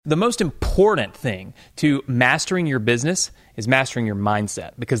The most important thing to mastering your business is mastering your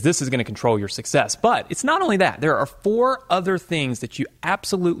mindset, because this is going to control your success. But it's not only that. There are 4 other things that you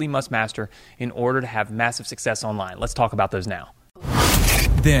absolutely must master in order to have massive success online. Let's talk about those now.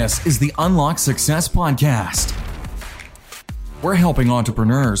 This is the Unlock Success Podcast. We're helping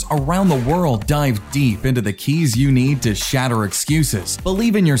entrepreneurs around the world dive deep into the keys you need to shatter excuses,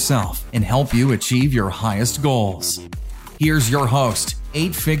 believe in yourself, and help you achieve your highest goals. Here's your host,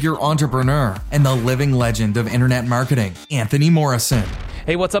 8-figure entrepreneur and the living legend of internet marketing, Anthony Morrison.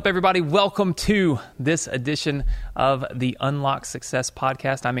 Hey, what's up, everybody? Welcome to this edition of the Unlock Success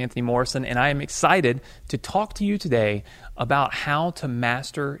Podcast. I'm Anthony Morrison, and I am excited to talk to you today about how to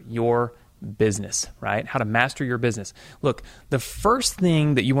master your business, right? How to master your business. Look, the first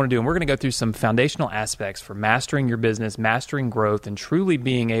thing that you want to do, and we're going to go through some foundational aspects for mastering your business, mastering growth, and truly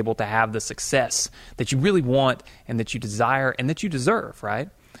being able to have the success that you really want and that you desire and that you deserve,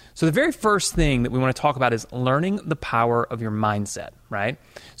 right? So the very first thing that we want to talk about is learning the power of your mindset, right?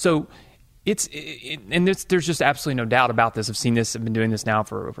 So there's just absolutely no doubt about this. I've seen this. I've been doing this now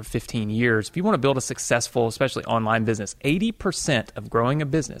for over 15 years. If you want to build a successful, especially online business, 80% of growing a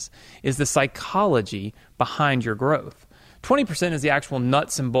business is the psychology behind your growth. 20% is the actual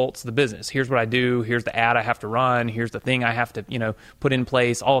nuts and bolts of the business. Here's what I do. Here's the ad I have to run. Here's the thing I have to, put in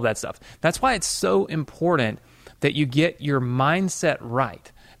place, all of that stuff. That's why it's so important that you get your mindset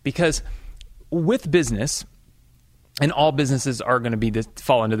right. Because with business, and all businesses are going to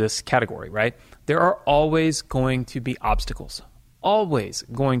fall into this category, right? There are always going to be obstacles, always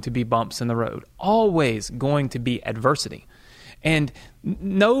going to be bumps in the road, always going to be adversity. And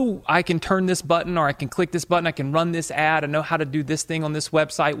no, I can turn this button or I can click this button, I can run this ad, I know how to do this thing on this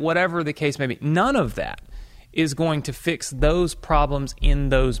website, whatever the case may be. None of that is going to fix those problems in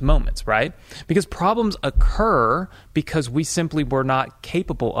those moments, right? Because problems occur because we simply were not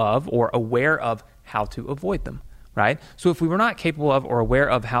capable of or aware of how to avoid them. Right? So if we were not capable of or aware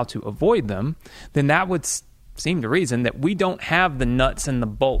of how to avoid them, then that would seem to reason that we don't have the nuts and the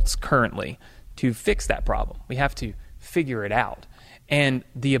bolts currently to fix that problem. We have to figure it out. And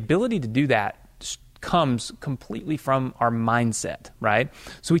the ability to do that comes completely from our mindset, right?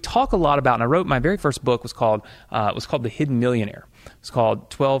 So we talk a lot about, and I wrote my very first book was called The Hidden Millionaire. It's called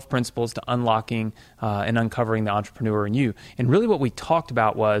 12 Principles to Unlocking and Uncovering the Entrepreneur in You. And really what we talked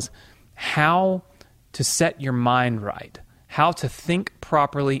about was how to set your mind right, how to think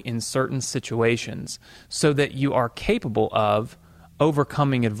properly in certain situations so that you are capable of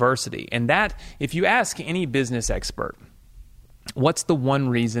overcoming adversity. And that, if you ask any business expert, what's the one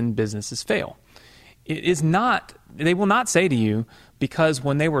reason businesses fail? It is not, they will not say to you, because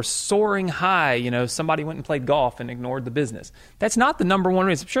when they were soaring high, somebody went and played golf and ignored the business. That's not the number one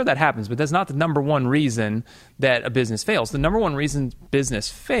reason. I'm sure that happens, but that's not the number one reason that a business fails. The number one reason business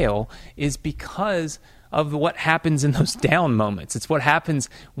fail is because of what happens in those down moments. It's what happens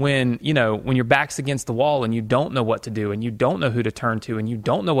when your back's against the wall and you don't know what to do and you don't know who to turn to and you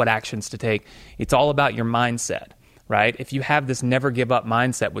don't know what actions to take. It's all about your mindset, right? If you have this never give up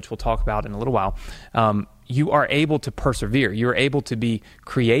mindset, which we'll talk about in a little while, you are able to persevere. You're able to be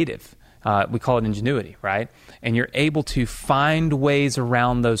creative. We call it ingenuity, right? And you're able to find ways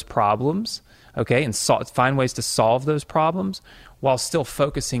around those problems, okay, and find ways to solve those problems while still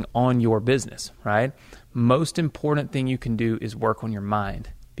focusing on your business, right? Most important thing you can do is work on your mind.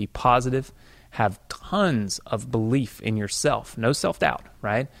 Be positive. Have tons of belief in yourself. No self-doubt,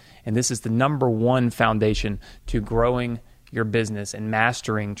 right? And this is the number one foundation to growing your business and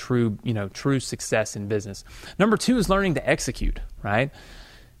mastering true success in business. Number 2 is learning to execute, right?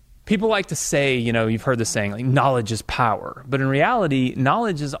 People like to say, you've heard the saying, like, knowledge is power. But in reality,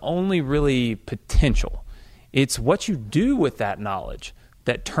 knowledge is only really potential. It's what you do with that knowledge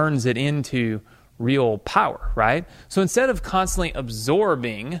that turns it into real power, right? So instead of constantly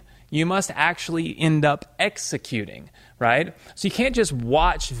absorbing, you must actually end up executing, right? So you can't just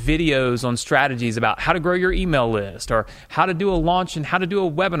watch videos on strategies about how to grow your email list or how to do a launch and how to do a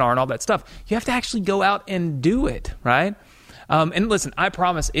webinar and all that stuff. You have to actually go out and do it, right? And listen, I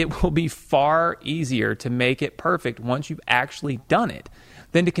promise it will be far easier to make it perfect once you've actually done it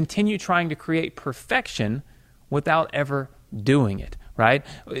than to continue trying to create perfection without ever doing it, right?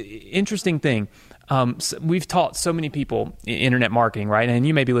 Interesting thing. We've taught so many people internet marketing, right? And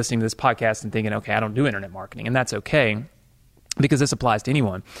you may be listening to this podcast and thinking, okay, I don't do internet marketing, and that's okay, because this applies to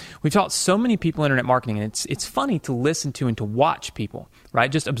anyone. We've taught so many people internet marketing, and it's funny to listen to and to watch people,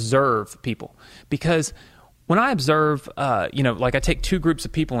 right? Just observe people. Because when I observe, like I take 2 groups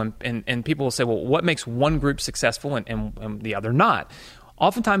of people and people will say, well, what makes one group successful and the other not?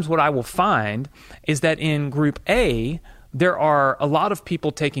 Oftentimes what I will find is that in group A, there are a lot of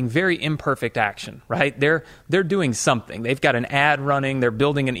people taking very imperfect action, right? They're doing something. They've got an ad running, they're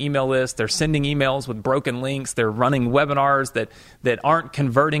building an email list, they're sending emails with broken links, they're running webinars that aren't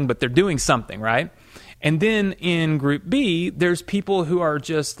converting, but they're doing something, right? And then in group B, there's people who are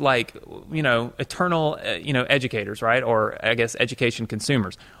just like, eternal, educators, right? Or I guess education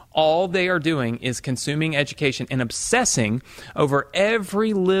consumers. All they are doing is consuming education and obsessing over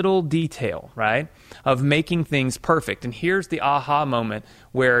every little detail, right, of making things perfect. And here's the aha moment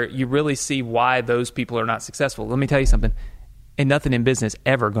where you really see why those people are not successful. Let me tell you something. Ain't nothing in business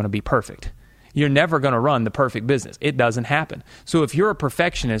ever going to be perfect. You're never going to run the perfect business. It doesn't happen. So if you're a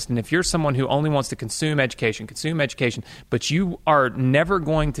perfectionist and if you're someone who only wants to consume education, but you are never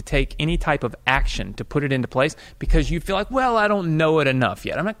going to take any type of action to put it into place because you feel like, well, I don't know it enough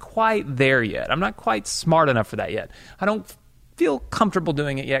yet. I'm not quite there yet. I'm not quite smart enough for that yet. I don't feel comfortable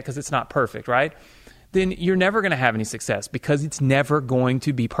doing it yet because it's not perfect, right? Then you're never going to have any success because it's never going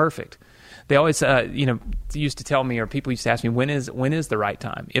to be perfect. They always, used to tell me, or people used to ask me, when is the right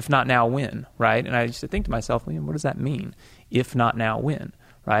time? If not now, when, right? And I used to think to myself, what does that mean? If not now, when,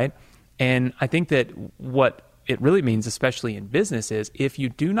 right? And I think that what it really means, especially in business, is if you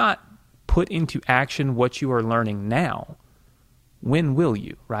do not put into action what you are learning now, when will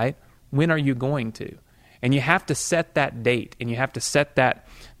you, right? When are you going to? And you have to set that date, and you have to set that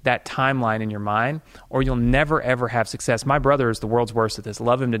timeline in your mind, or you'll never, ever have success. My brother is the world's worst at this.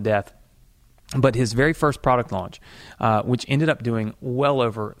 Love him to death. But his very first product launch, which ended up doing well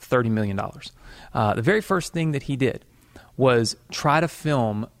over $30 million, the very first thing that he did was try to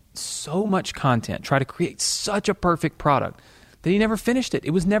film so much content, try to create such a perfect product that he never finished it. It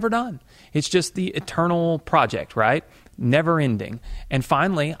was never done. It's just the eternal project, right? Never ending. And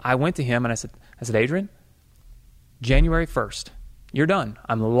finally, I went to him and I said, Adrian, January 1st, you're done.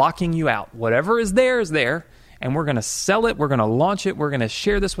 I'm locking you out. Whatever is there. And we're going to sell it. We're going to launch it. We're going to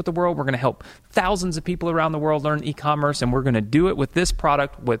share this with the world. We're going to help thousands of people around the world learn e-commerce. And we're going to do it with this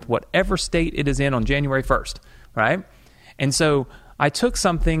product, with whatever state it is in on January 1st, right? And so I took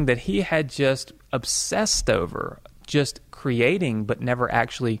something that he had just obsessed over, just creating, but never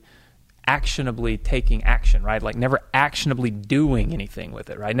actually actionably taking action, right? Like never actionably doing anything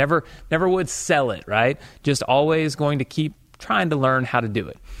with it, right? Never would sell it, right? Just always going to keep trying to learn how to do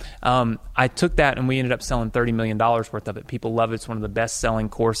it. I took that and we ended up selling $30 million worth of it. People love it. It's one of the best-selling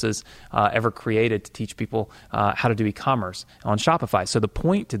courses ever created to teach people how to do e-commerce on Shopify. So the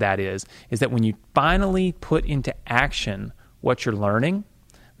point to that is that when you finally put into action what you're learning,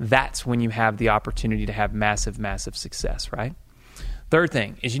 that's when you have the opportunity to have massive, massive success, right? Third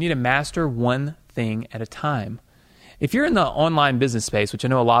thing is you need to master one thing at a time. If you're in the online business space, which I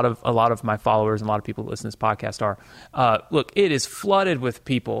know a lot of my followers and a lot of people who listen to this podcast are, look, it is flooded with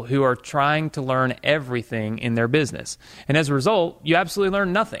people who are trying to learn everything in their business. And as a result, you absolutely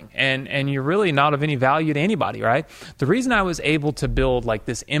learn nothing. And you're really not of any value to anybody, right? The reason I was able to build like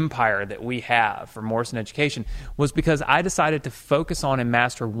this empire that we have for Morrison Education was because I decided to focus on and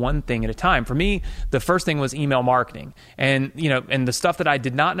master one thing at a time. For me, the first thing was email marketing. And the stuff that I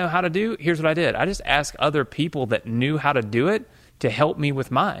did not know how to do, here's what I did. I just asked other people that knew how to do it to help me with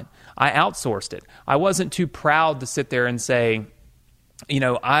mine. I outsourced it. I wasn't too proud to sit there and say,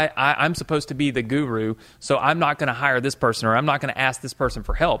 I'm supposed to be the guru, so I'm not going to hire this person or I'm not going to ask this person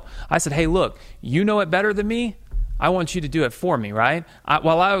for help. I said, hey, look, you know it better than me. I want you to do it for me, right?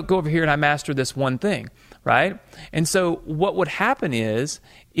 While I go over here and I master this one thing, right? And so what would happen is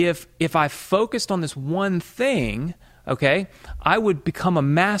if I focused on this one thing, okay, I would become a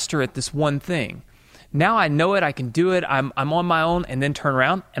master at this one thing. Now I know it, I can do it, I'm on my own, and then turn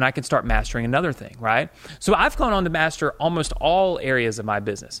around and I can start mastering another thing, right? So I've gone on to master almost all areas of my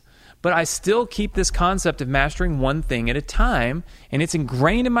business, but I still keep this concept of mastering one thing at a time, and it's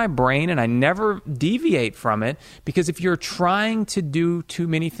ingrained in my brain, and I never deviate from it, because if you're trying to do too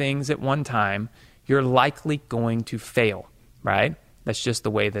many things at one time, you're likely going to fail, right? That's just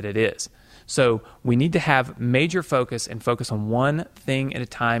the way that it is. So we need to have major focus and focus on one thing at a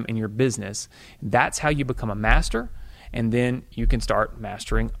time in your business. That's how you become a master, and then you can start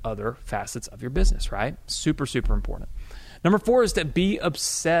mastering other facets of your business, right? Super, super important. Number 4 is to be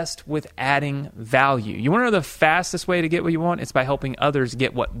obsessed with adding value. You want to know the fastest way to get what you want? It's by helping others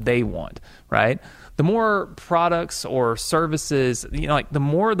get what they want, right? The more products or services, the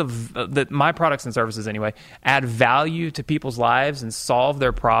more my products and services anyway, add value to people's lives and solve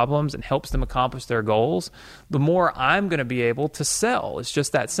their problems and helps them accomplish their goals, the more I'm going to be able to sell. It's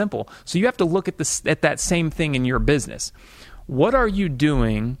just that simple. So you have to look at that same thing in your business. What are you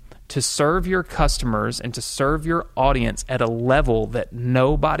doing to serve your customers and to serve your audience at a level that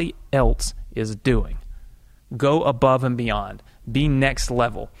nobody else is doing? Go above and beyond. Be next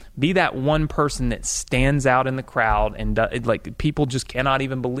level. Be that one person that stands out in the crowd and like people just cannot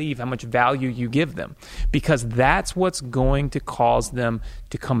even believe how much value you give them, because that's what's going to cause them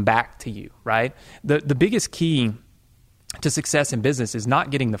to come back to you, right? The biggest key to success in business is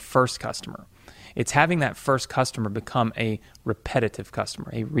not getting the first customer. It's having that first customer become a repetitive customer,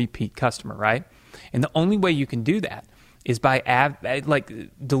 a repeat customer, right? And the only way you can do that is by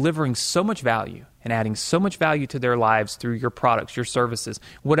delivering so much value and adding so much value to their lives through your products, your services,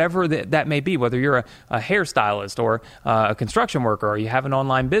 whatever that may be, whether you're a hairstylist or a construction worker, or you have an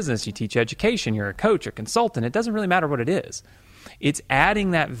online business, you teach education, you're a coach, a consultant, it doesn't really matter what it is. It's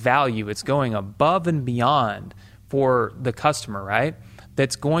adding that value. It's going above and beyond for the customer, right?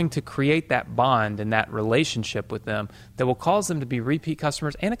 That's going to create that bond and that relationship with them that will cause them to be repeat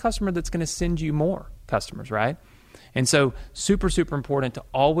customers and a customer that's going to send you more customers, right? And so super, super important to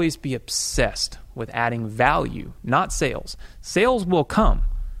always be obsessed with adding value, not sales. Sales will come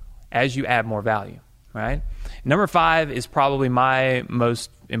as you add more value, right? Number 5 is probably my most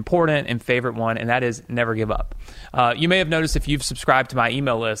important and favorite one, and that is never give up. You may have noticed if you've subscribed to my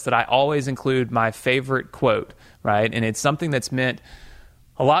email list that I always include my favorite quote, right? And it's something that's meant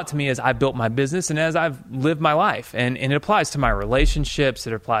a lot to me as I built my business and as I've lived my life. And it applies to my relationships,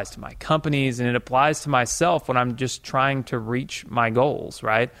 it applies to my companies, and it applies to myself when I'm just trying to reach my goals,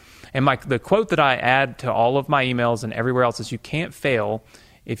 right? And the quote that I add to all of my emails and everywhere else is, you can't fail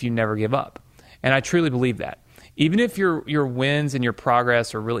if you never give up. And I truly believe that. Even if your wins and your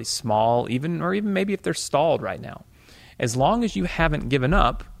progress are really small, even maybe if they're stalled right now, as long as you haven't given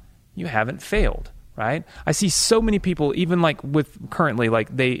up, you haven't failed. Right? I see so many people, even like with currently,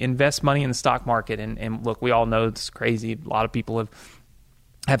 like they invest money in the stock market, and look, we all know it's crazy. A lot of people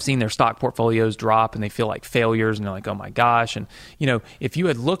have seen their stock portfolios drop and they feel like failures, and they're like, oh my gosh. And if you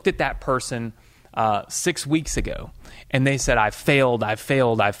had looked at that person 6 weeks ago and they said, I failed.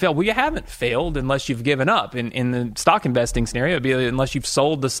 Well, you haven't failed unless you've given up. In the stock investing scenario, it'd be unless you've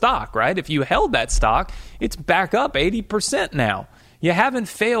sold the stock, right? If you held that stock, it's back up 80% now. You haven't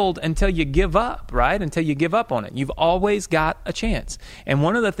failed until you give up, right? Until you give up on it. You've always got a chance. And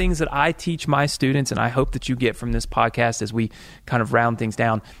one of the things that I teach my students, and I hope that you get from this podcast as we kind of round things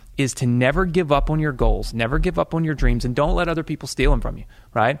down, is to never give up on your goals, never give up on your dreams, and don't let other people steal them from you,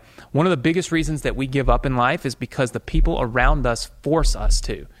 right? One of the biggest reasons that we give up in life is because the people around us force us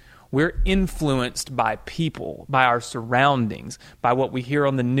to. We're influenced by people, by our surroundings, by what we hear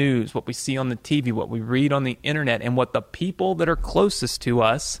on the news, what we see on the TV, what we read on the internet, and what the people that are closest to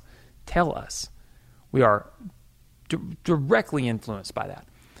us tell us. We are directly influenced by that.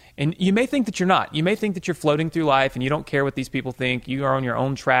 And you may think that you're not. You may think that you're floating through life and you don't care what these people think. You are on your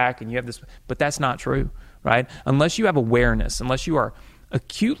own track and you have this, but that's not true, right? Unless you have awareness, unless you are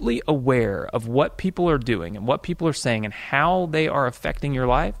acutely aware of what people are doing and what people are saying and how they are affecting your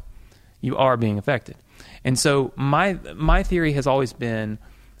life, you are being affected. And so my theory has always been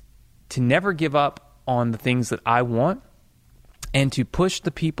to never give up on the things that I want and to push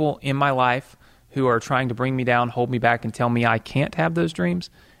the people in my life who are trying to bring me down, hold me back, and tell me I can't have those dreams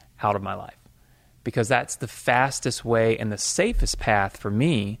out of my life. Because that's the fastest way and the safest path for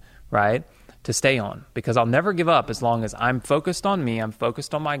me, right, to stay on. Because I'll never give up as long as I'm focused on me, I'm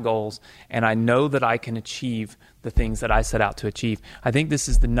focused on my goals, and I know that I can achieve the things that I set out to achieve. I think this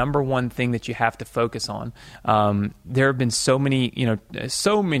is the number one thing that you have to focus on. There have been so many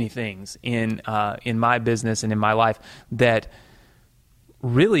things in my business and in my life that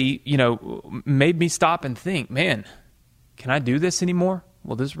really, made me stop and think, man, can I do this anymore?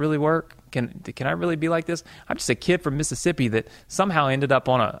 Will this really work? Can I really be like this? I'm just a kid from Mississippi that somehow ended up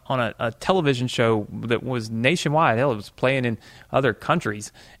on a television show that was nationwide. Hell, it was playing in other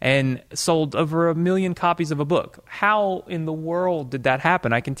countries and sold over 1 million copies of a book. How in the world did that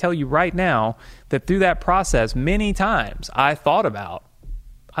happen? I can tell you right now that through that process, many times I thought about,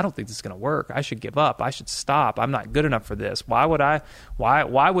 I don't think this is going to work. I should give up. I should stop. I'm not good enough for this. Why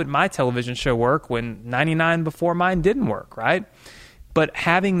would my television show work when 99 before mine didn't work, right? But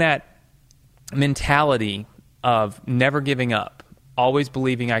having that mentality of never giving up, always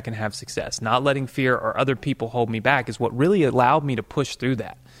believing I can have success, not letting fear or other people hold me back is what really allowed me to push through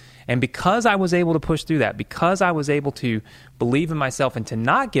that. And because I was able to push through that, because I was able to believe in myself and to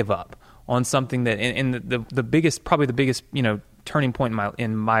not give up on something that, and the biggest, probably the biggest, turning point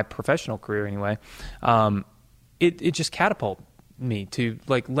in my professional career anyway, it just catapulted me to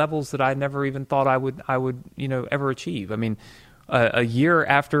like levels that I never even thought I would ever achieve. I mean, a year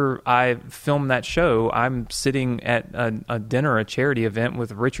after I filmed that show, I'm sitting at a dinner, a charity event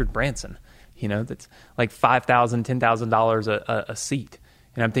with Richard Branson, that's like $5,000, $10,000 a seat.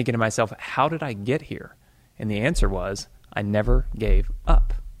 And I'm thinking to myself, how did I get here? And the answer was, I never gave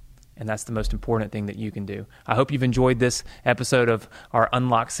up. And that's the most important thing that you can do. I hope you've enjoyed this episode of our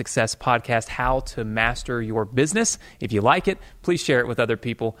Unlock Success podcast, How to Master Your Business. If you like it, please share it with other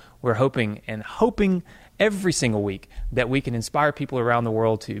people. We're hoping every single week that we can inspire people around the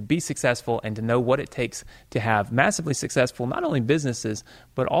world to be successful and to know what it takes to have massively successful, not only businesses,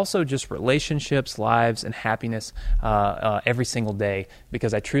 but also just relationships, lives, and happiness every single day,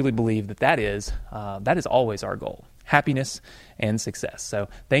 because I truly believe that is always our goal. Happiness and success. So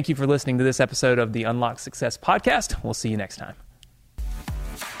thank you for listening to this episode of the Unlock Success podcast. We'll see you next time.